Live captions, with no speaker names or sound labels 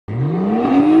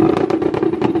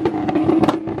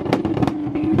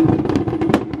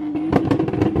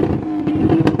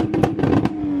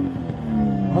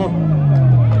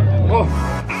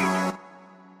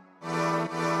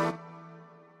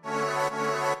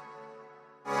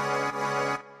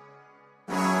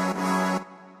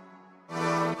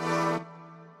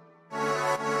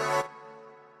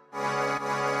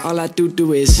all I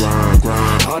do is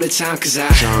grind all the time, cause I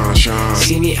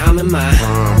see me, I'm in my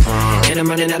and I'm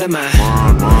running out of my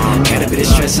got a bit of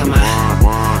stress on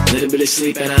my little bit of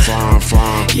sleep, and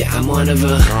yeah, I'm one of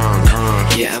her.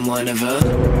 Yeah, I'm one of her.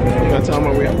 You gotta tell them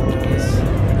where we are.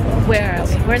 Where are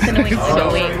we? Where's the New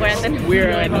England? We're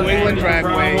at New England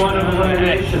Dragway.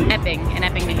 Epping, in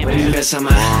Epping, New Hampshire. Stress on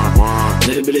my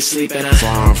little bit of sleep, and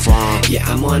yeah,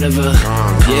 I'm one of her.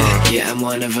 Yeah, I'm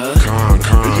one of her.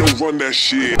 Yo, run that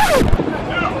shit.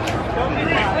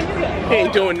 He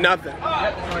ain't doing nothing.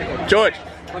 George.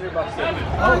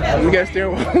 Let me get a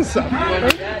steering wheel. What's up?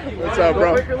 What's up,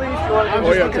 bro? I'm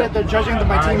just looking at the judging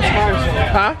my team's cars.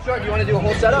 Huh? Sure, do you want to do a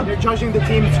whole setup? You're judging the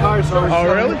team's cars. So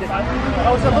oh, really?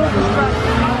 I was a little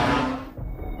distracted.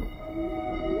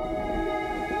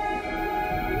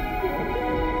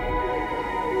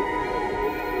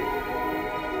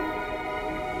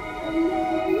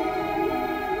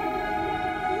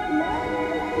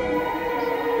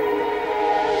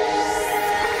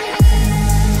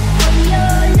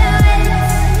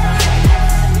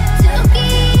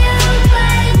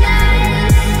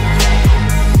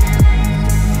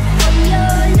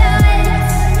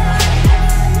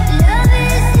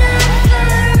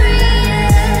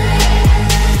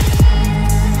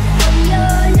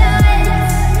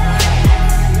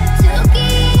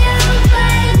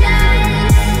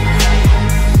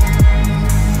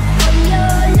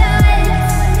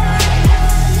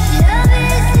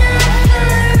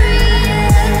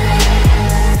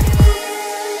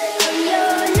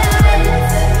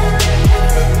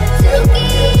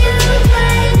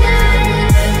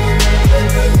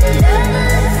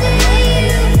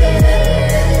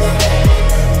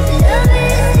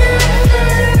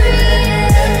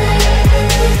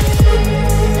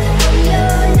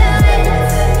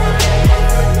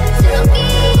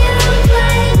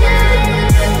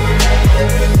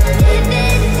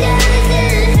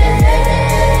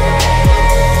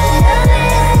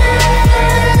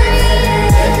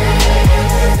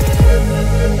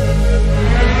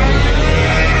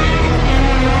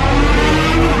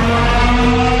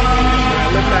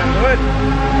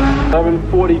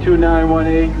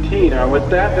 With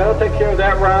that, that'll take care of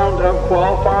that round of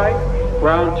qualifying.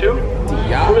 Round 2.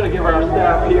 Yeah. We're going to give our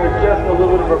staff here just a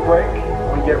little bit of a break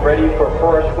and get ready for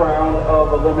first round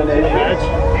of elimination,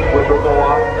 which will go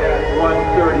off at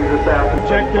 1:30 this afternoon.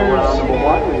 Projectors. Round number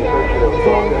 1.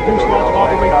 Boost launch all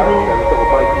the way through.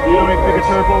 Doing bigger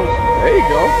turbos. There you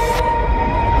go.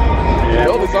 Yeah.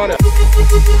 Build is on it.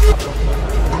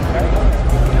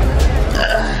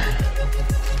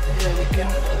 There we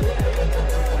go.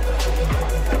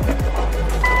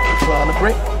 On the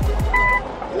break.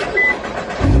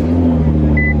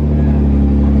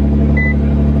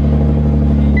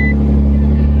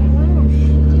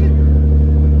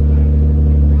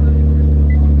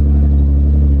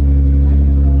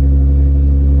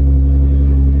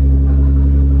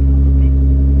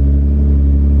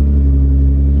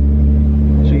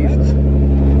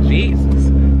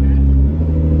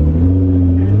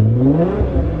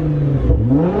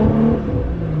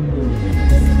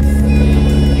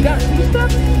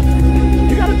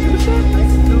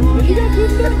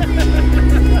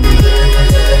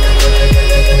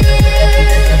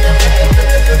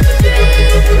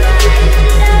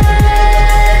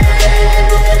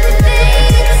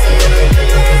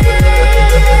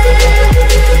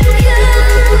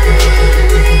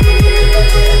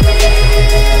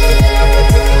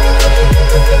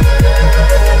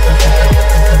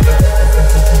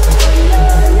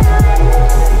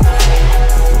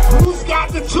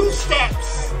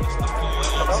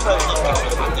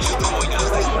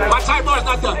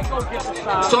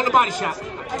 It's on the body shop.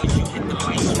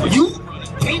 You?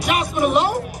 Paint jobs for the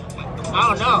low? I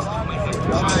don't know.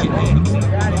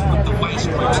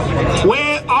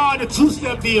 Where are the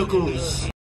two-step vehicles?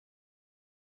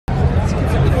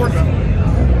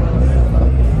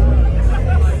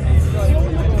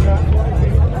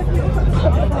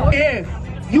 And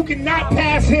you cannot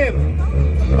pass him.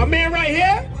 My man right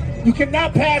here, you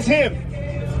cannot pass him.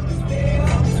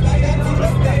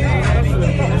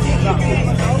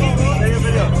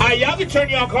 Alright, y'all can turn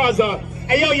y'all cars off.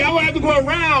 Hey, yo, y'all will have to go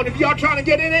around. If y'all trying to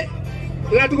get in it,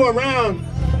 you'll have to go around.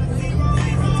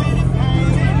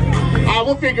 Alright,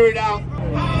 we'll figure it out.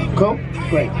 Cool?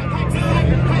 Great.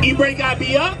 E-brake gotta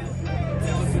be up?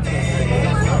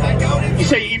 You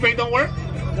say your e-brake don't work?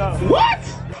 No. What?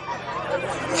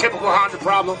 Typical Honda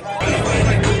problem.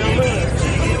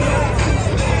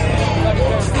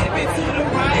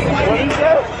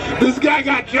 This guy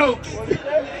got jokes.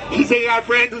 He said he got a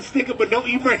brand new sticker but no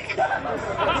e-brake.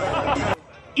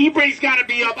 E-brake's gotta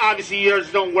be up. Obviously,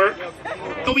 yours don't work.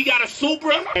 So we got a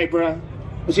Supra. Hey, bro.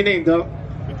 What's your name, dog?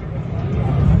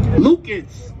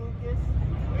 Lucas.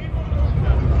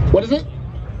 What is it?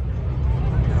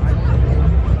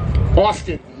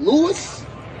 Austin.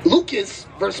 Lucas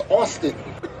versus Austin.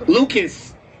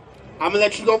 Lucas, I'm gonna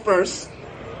let you go first.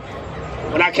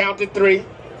 When I count to 3.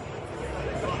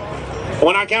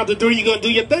 When I count to 3, you're gonna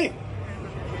do your thing.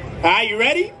 All right, you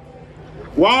ready?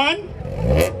 1,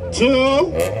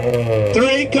 2,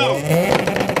 3, go.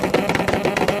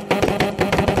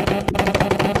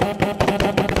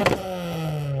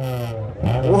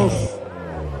 Woof.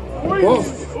 Woof.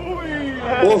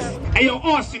 Woof. Hey, yo,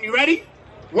 Austin, you ready?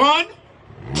 1,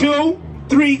 2,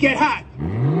 3, get hot.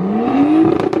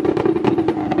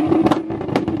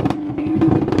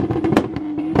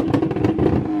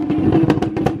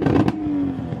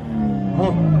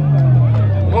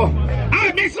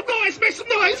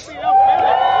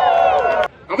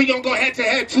 Are we gonna go head to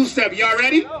head 2-step? Y'all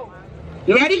ready?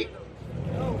 You ready?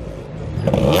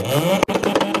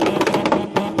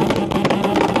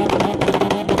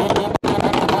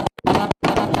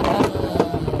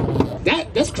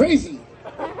 That's crazy.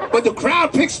 But the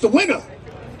crowd picks the winner.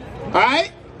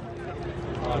 Alright?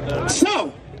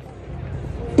 So,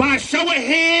 by a show of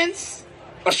hands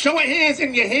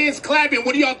and your hands clapping,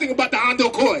 what do y'all think about the Honda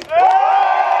Accord?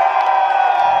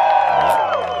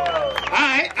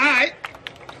 Alright.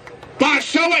 By a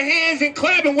show of hands and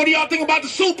clapping, what do y'all think about the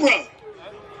Supra?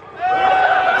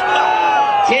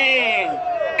 Yeah.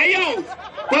 Hey, yo,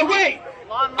 but wait.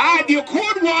 Alright, the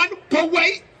Accord won, but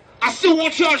wait. I still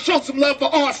want y'all to show some love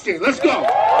for Austin. Let's go.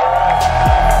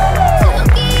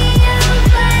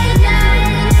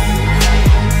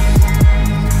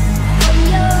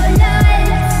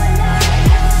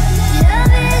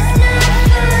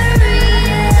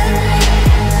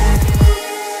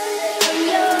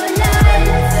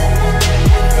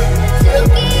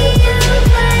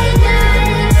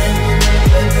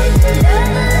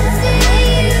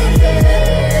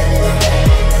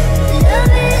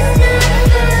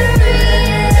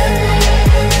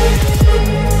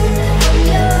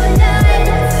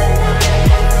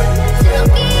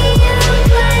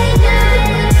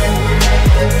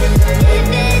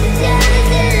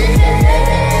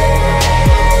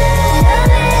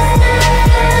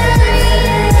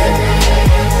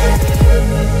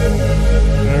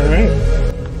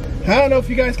 I don't know if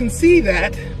you guys can see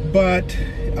that, but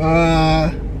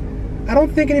I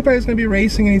don't think anybody's gonna be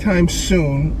racing anytime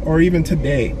soon, or even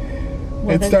today.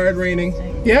 Well, it started raining.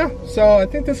 Yeah, so I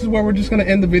think this is where we're just gonna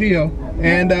end the video.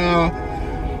 And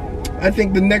I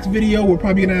think the next video we're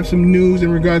probably gonna have some news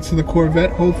in regards to the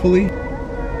Corvette, hopefully.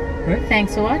 Right?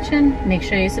 Thanks for watching. Make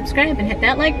sure you subscribe and hit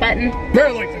that like button.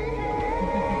 Better like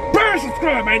that. Better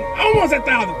subscribe, man. Almost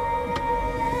 1,000.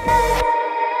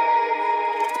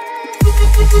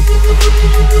 We'll be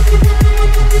right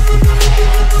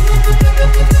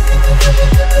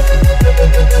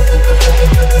back.